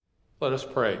Let us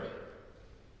pray.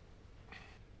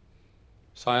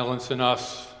 Silence in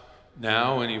us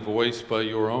now any voice but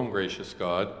your own, gracious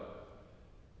God,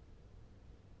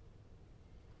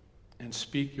 and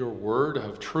speak your word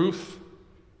of truth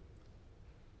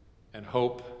and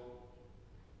hope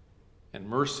and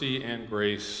mercy and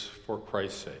grace for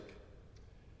Christ's sake.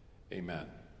 Amen.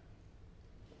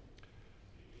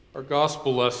 Our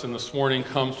gospel lesson this morning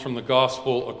comes from the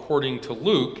gospel according to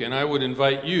Luke, and I would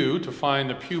invite you to find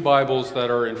the pew Bibles that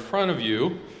are in front of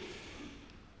you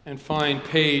and find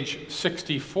page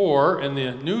 64 in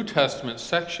the New Testament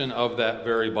section of that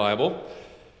very Bible.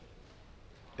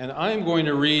 And I'm going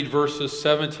to read verses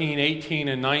 17, 18,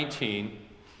 and 19.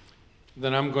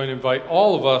 Then I'm going to invite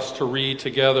all of us to read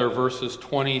together verses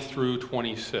 20 through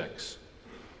 26.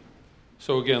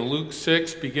 So again, Luke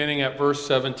 6, beginning at verse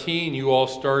 17. You all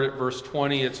start at verse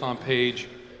 20. It's on page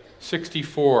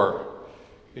 64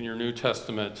 in your New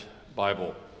Testament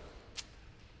Bible.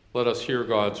 Let us hear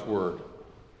God's word.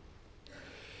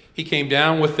 He came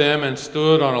down with them and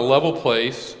stood on a level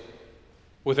place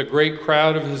with a great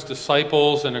crowd of his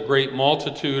disciples and a great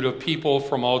multitude of people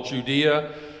from all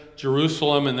Judea,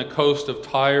 Jerusalem, and the coast of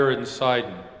Tyre and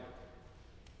Sidon.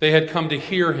 They had come to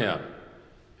hear him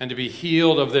and to be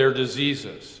healed of their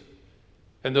diseases.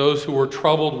 And those who were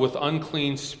troubled with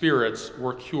unclean spirits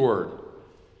were cured.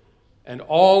 And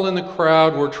all in the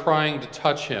crowd were trying to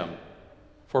touch him,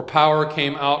 for power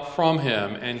came out from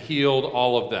him and healed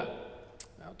all of them.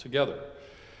 Now together.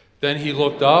 Then he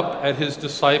looked up at his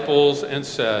disciples and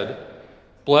said,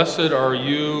 "Blessed are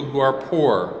you who are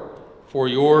poor, for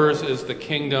yours is the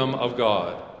kingdom of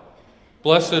God.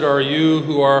 Blessed are you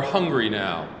who are hungry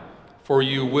now, for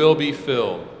you will be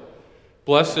filled.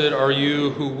 Blessed are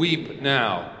you who weep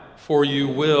now, for you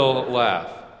will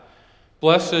laugh.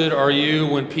 Blessed are you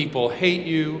when people hate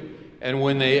you, and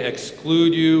when they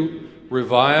exclude you,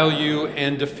 revile you,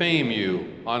 and defame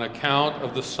you on account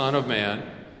of the Son of Man.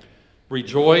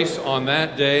 Rejoice on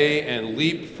that day and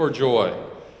leap for joy,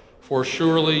 for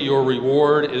surely your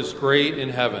reward is great in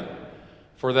heaven,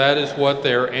 for that is what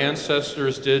their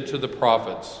ancestors did to the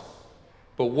prophets.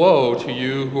 But woe to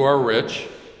you who are rich,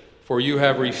 for you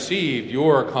have received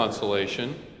your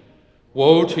consolation.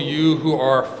 Woe to you who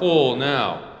are full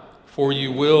now, for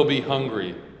you will be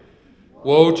hungry.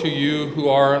 Woe to you who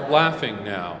are laughing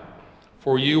now,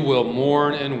 for you will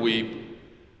mourn and weep.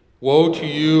 Woe to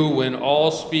you when all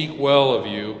speak well of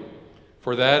you,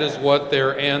 for that is what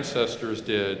their ancestors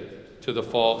did to the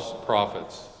false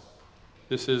prophets."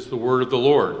 This is the word of the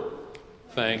Lord.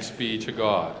 Thanks be to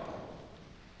God.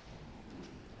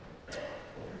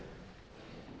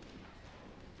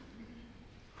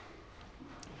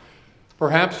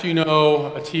 Perhaps you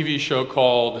know a TV show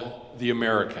called The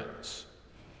Americans.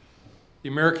 The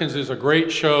Americans is a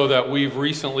great show that we've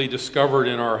recently discovered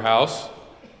in our house.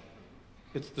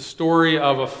 It's the story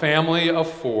of a family of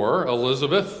four: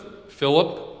 Elizabeth,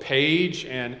 Philip, Paige,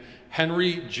 and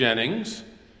Henry Jennings,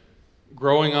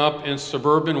 growing up in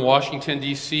suburban Washington,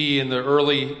 D.C. in the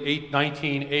early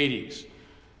 1980s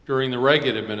during the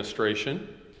Reagan administration.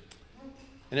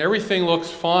 And everything looks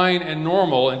fine and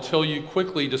normal until you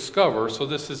quickly discover, so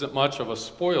this isn't much of a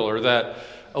spoiler, that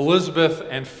Elizabeth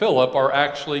and Philip are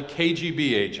actually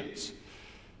KGB agents.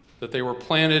 That they were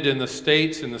planted in the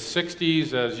States in the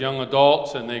 60s as young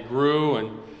adults, and they grew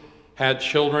and had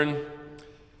children.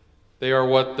 They are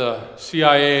what the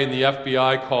CIA and the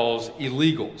FBI calls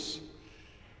illegals.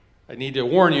 I need to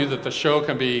warn you that the show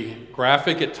can be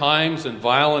graphic at times and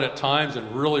violent at times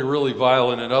and really, really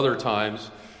violent at other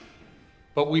times.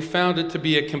 But we found it to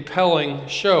be a compelling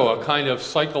show, a kind of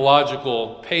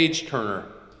psychological page-turner,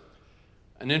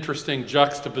 an interesting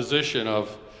juxtaposition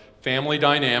of family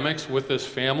dynamics with this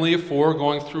family of four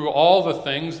going through all the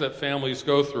things that families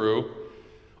go through,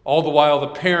 all the while the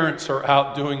parents are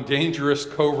out doing dangerous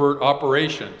covert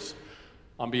operations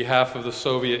on behalf of the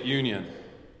Soviet Union.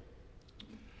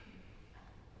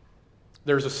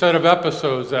 There's a set of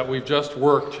episodes that we've just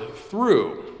worked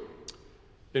through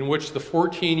in which the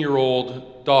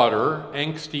 14-year-old daughter,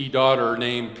 angsty daughter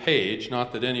named Paige,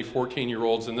 not that any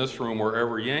 14-year-olds in this room were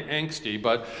ever angsty,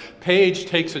 but Paige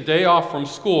takes a day off from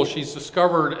school. She's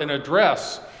discovered an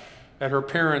address at her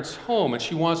parents' home, and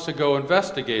she wants to go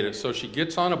investigate it. So she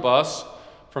gets on a bus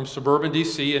from suburban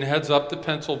D.C. and heads up to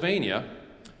Pennsylvania.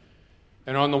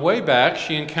 And on the way back,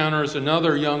 she encounters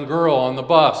another young girl on the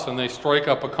bus, and they strike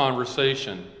up a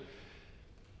conversation.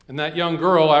 And that young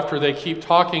girl, after they keep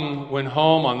talking when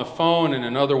home on the phone and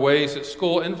in other ways at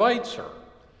school, invites her.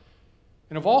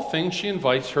 And of all things, she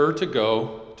invites her to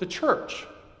go to church.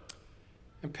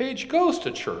 And Paige goes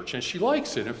to church, and she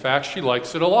likes it. In fact, she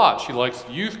likes it a lot. She likes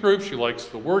the youth group. She likes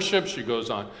the worship. She goes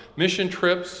on mission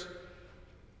trips.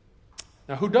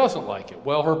 Now, who doesn't like it?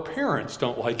 Well, her parents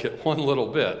don't like it one little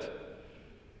bit.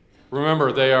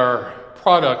 Remember, they are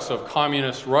products of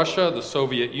communist Russia, the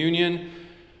Soviet Union.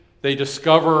 They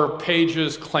discover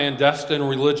Paige's clandestine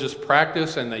religious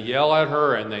practice, and they yell at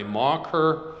her and they mock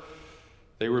her.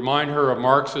 They remind her of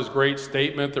Marx's great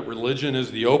statement that religion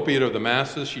is the opiate of the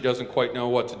masses. She doesn't quite know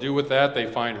what to do with that. They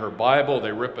find her Bible,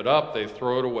 they rip it up, they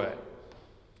throw it away.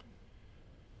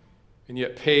 And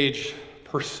yet Paige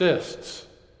persists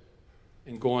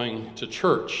in going to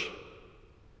church.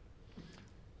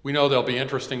 We know there'll be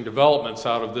interesting developments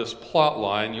out of this plot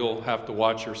line. You'll have to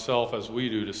watch yourself as we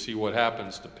do to see what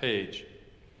happens to Paige.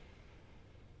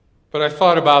 But I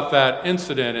thought about that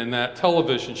incident in that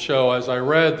television show as I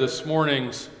read this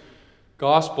morning's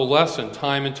gospel lesson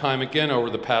time and time again over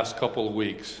the past couple of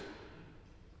weeks.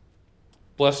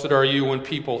 Blessed are you when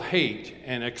people hate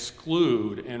and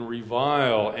exclude and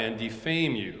revile and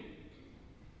defame you.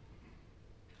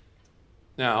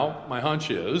 Now, my hunch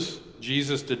is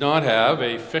Jesus did not have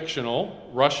a fictional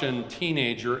Russian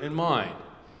teenager in mind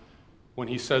when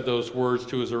he said those words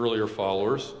to his earlier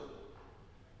followers.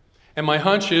 And my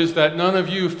hunch is that none of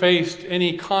you faced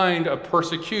any kind of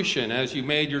persecution as you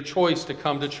made your choice to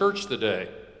come to church today.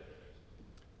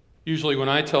 Usually when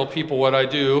I tell people what I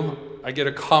do, I get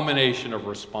a combination of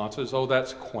responses. Oh,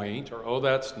 that's quaint, or oh,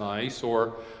 that's nice,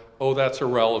 or oh, that's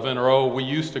irrelevant, or oh, we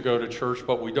used to go to church,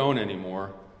 but we don't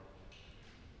anymore.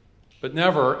 But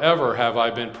never, ever have I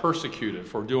been persecuted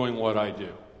for doing what I do.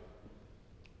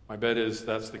 My bet is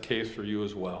that's the case for you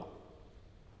as well.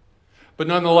 But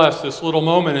nonetheless, this little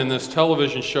moment in this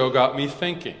television show got me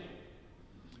thinking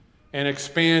and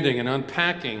expanding and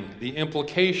unpacking the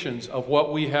implications of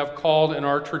what we have called in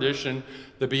our tradition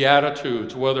the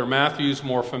Beatitudes, whether Matthew's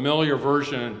more familiar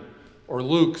version or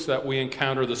Luke's that we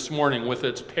encounter this morning with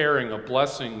its pairing of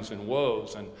blessings and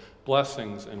woes and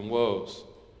blessings and woes.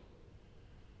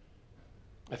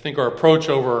 I think our approach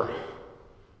over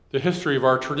the history of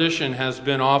our tradition has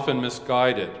been often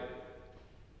misguided.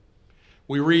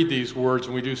 We read these words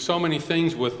and we do so many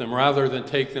things with them rather than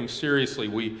take them seriously.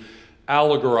 We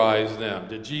allegorize them.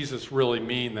 Did Jesus really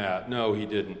mean that? No, he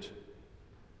didn't.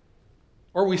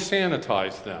 Or we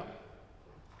sanitize them.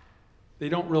 They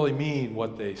don't really mean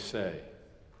what they say.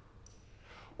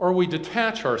 Or we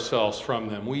detach ourselves from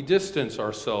them. We distance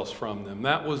ourselves from them.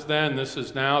 That was then, this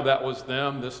is now. That was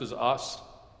them, this is us.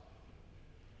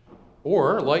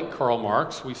 Or, like Karl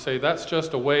Marx, we say that's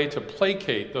just a way to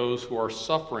placate those who are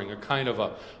suffering, a kind of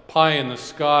a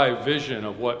pie-in-the-sky vision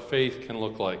of what faith can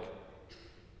look like.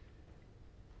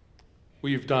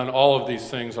 We've done all of these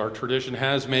things, our tradition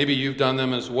has. Maybe you've done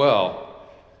them as well,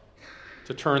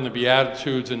 to turn the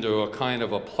Beatitudes into a kind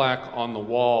of a plaque on the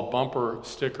wall, bumper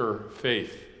sticker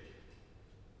faith.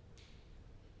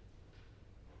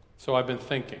 So I've been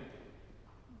thinking,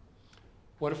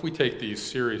 what if we take these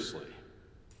seriously?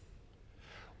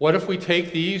 What if we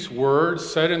take these words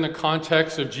set in the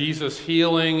context of Jesus'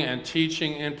 healing and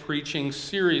teaching and preaching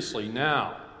seriously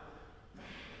now?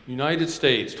 United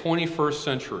States, 21st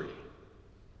century.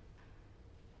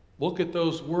 Look at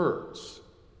those words.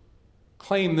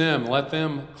 Claim them. Let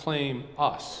them claim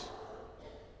us.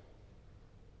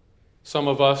 Some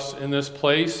of us in this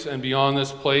place and beyond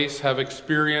this place have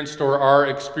experienced or are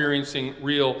experiencing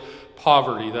real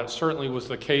poverty. That certainly was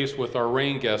the case with our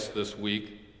rain guest this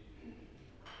week.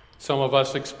 Some of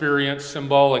us experience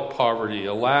symbolic poverty,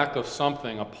 a lack of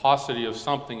something, a paucity of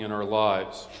something in our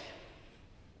lives.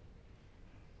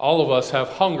 All of us have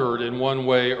hungered in one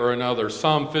way or another.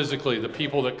 Some physically, the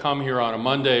people that come here on a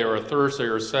Monday or a Thursday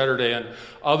or a Saturday, and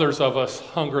others of us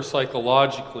hunger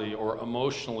psychologically or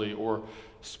emotionally or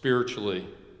spiritually.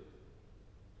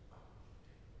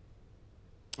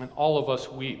 And all of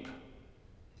us weep.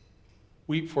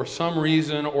 Weep for some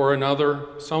reason or another.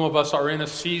 Some of us are in a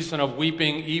season of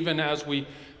weeping even as we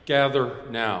gather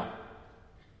now.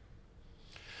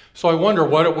 So I wonder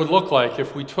what it would look like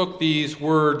if we took these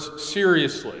words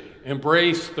seriously,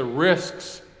 embraced the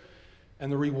risks and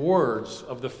the rewards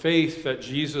of the faith that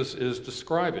Jesus is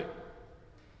describing.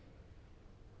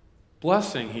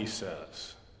 Blessing, he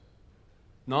says,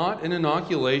 not an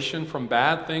inoculation from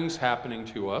bad things happening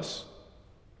to us,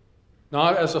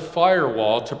 not as a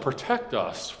firewall to protect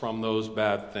us from those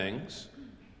bad things,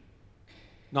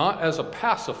 not as a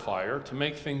pacifier to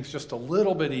make things just a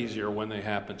little bit easier when they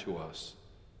happen to us,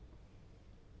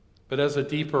 but as a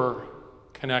deeper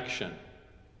connection.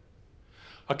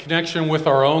 A connection with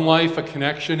our own life, a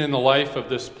connection in the life of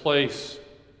this place,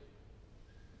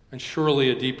 and surely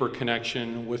a deeper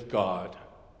connection with God.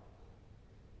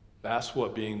 That's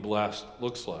what being blessed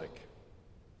looks like.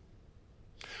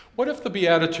 What if the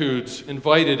Beatitudes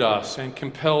invited us and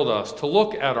compelled us to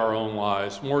look at our own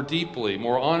lives more deeply,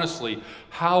 more honestly,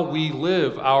 how we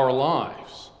live our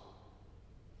lives?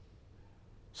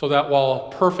 So that while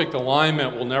perfect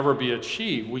alignment will never be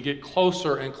achieved, we get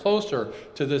closer and closer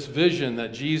to this vision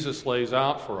that Jesus lays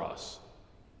out for us.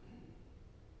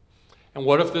 And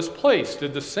what if this place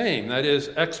did the same? That is,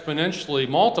 exponentially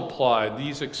multiplied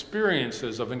these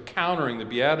experiences of encountering the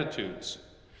Beatitudes.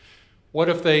 What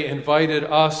if they invited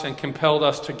us and compelled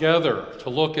us together to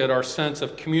look at our sense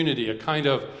of community, a kind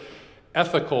of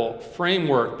ethical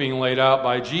framework being laid out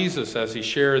by Jesus as he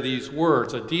shared these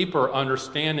words, a deeper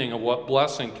understanding of what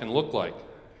blessing can look like,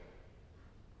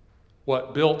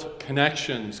 what built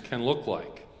connections can look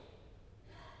like,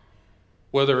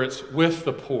 whether it's with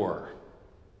the poor,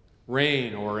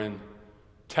 Rain, or in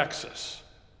Texas,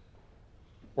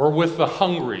 or with the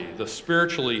hungry, the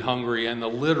spiritually hungry and the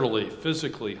literally,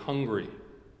 physically hungry,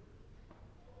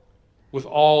 with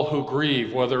all who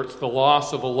grieve, whether it's the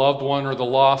loss of a loved one or the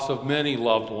loss of many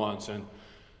loved ones in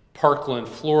Parkland,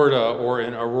 Florida, or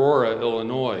in Aurora,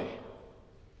 Illinois,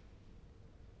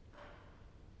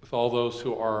 with all those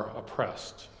who are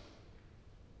oppressed,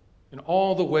 in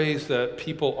all the ways that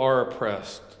people are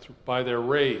oppressed by their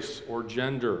race or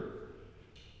gender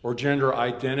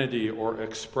identity or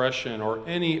expression or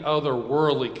any other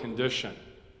worldly condition.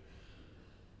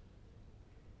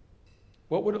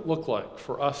 What would it look like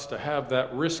for us to have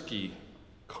that risky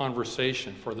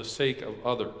conversation for the sake of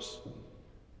others?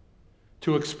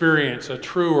 To experience a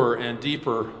truer and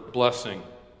deeper blessing?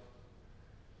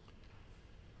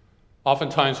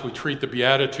 Oftentimes we treat the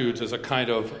Beatitudes as a kind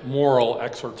of moral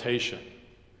exhortation.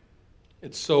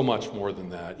 It's so much more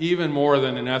than that, even more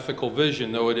than an ethical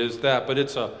vision, though it is that, but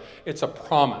it's a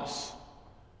promise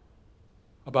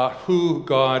about who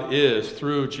God is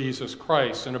through Jesus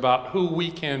Christ and about who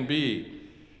we can be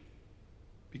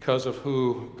because of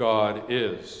who God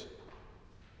is.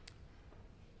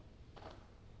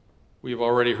 We've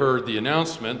already heard the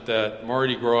announcement that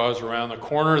Mardi Gras is around the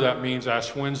corner. That means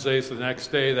Ash Wednesday is the next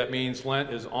day. That means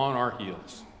Lent is on our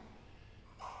heels.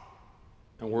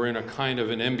 And we're in a kind of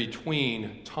an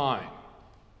in-between time.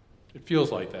 It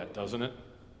feels like that, doesn't it?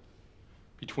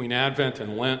 Between Advent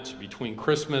and Lent, between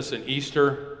Christmas and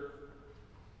Easter.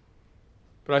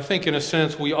 But I think in a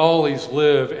sense we always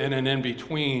live in an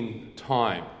in-between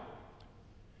time.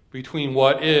 Between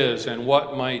what is and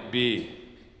what might be.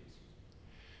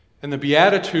 And the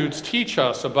Beatitudes teach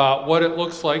us about what it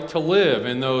looks like to live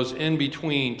in those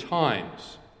in-between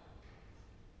times.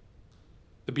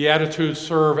 The Beatitudes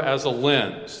serve as a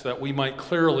lens that we might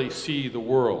clearly see the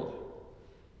world,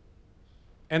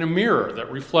 and a mirror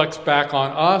that reflects back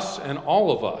on us and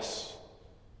all of us,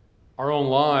 our own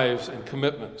lives and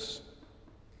commitments,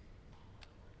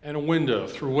 and a window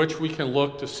through which we can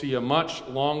look to see a much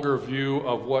longer view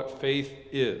of what faith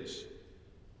is,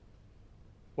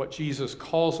 what Jesus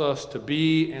calls us to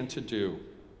be and to do.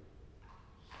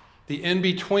 The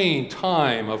in-between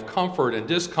time of comfort and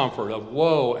discomfort, of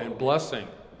woe and blessing,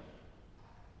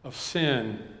 of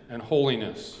sin and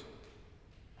holiness.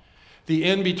 The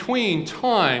in-between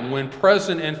time when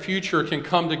present and future can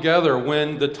come together,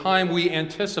 when the time we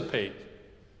anticipate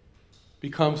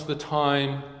becomes the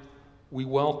time we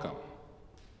welcome.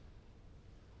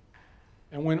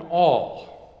 And when all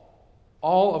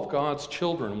of God's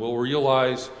children will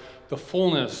realize the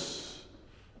fullness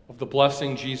of the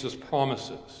blessing Jesus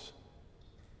promises.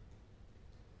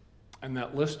 And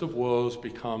that list of woes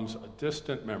becomes a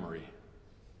distant memory.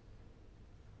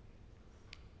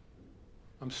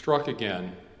 I'm struck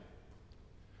again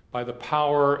by the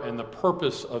power and the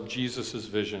purpose of Jesus'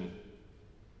 vision.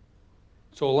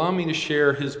 So allow me to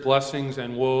share his blessings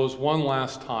and woes one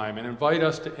last time and invite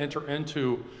us to enter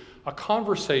into a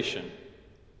conversation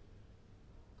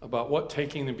about what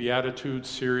taking the Beatitudes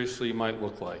seriously might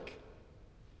look like.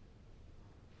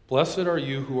 Blessed are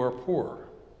you who are poor,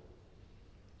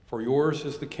 for yours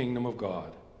is the kingdom of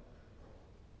God.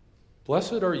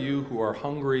 Blessed are you who are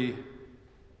hungry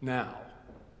now,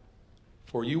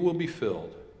 for you will be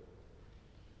filled.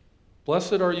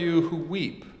 Blessed are you who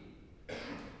weep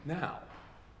now,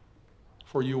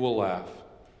 for you will laugh.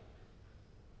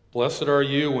 Blessed are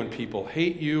you when people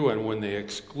hate you and when they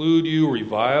exclude you,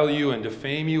 revile you, and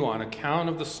defame you on account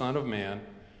of the Son of Man.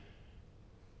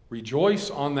 Rejoice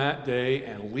on that day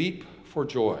and leap for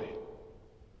joy.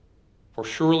 For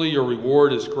surely your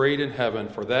reward is great in heaven,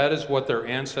 for that is what their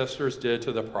ancestors did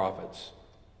to the prophets.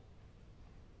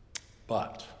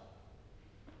 But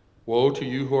woe to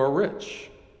you who are rich,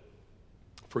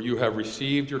 for you have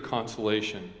received your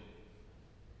consolation.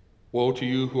 Woe to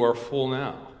you who are full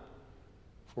now,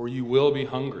 for you will be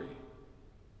hungry.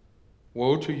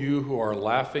 Woe to you who are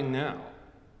laughing now,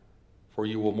 for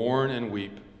you will mourn and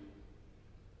weep.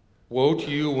 Woe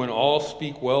to you when all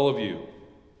speak well of you,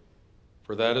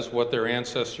 for that is what their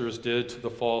ancestors did to the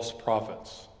false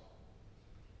prophets.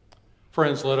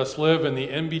 Friends, let us live in the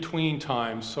in-between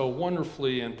times so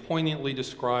wonderfully and poignantly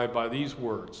described by these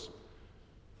words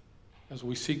as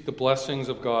we seek the blessings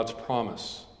of God's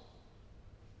promise,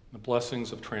 the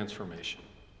blessings of transformation.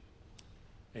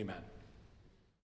 Amen.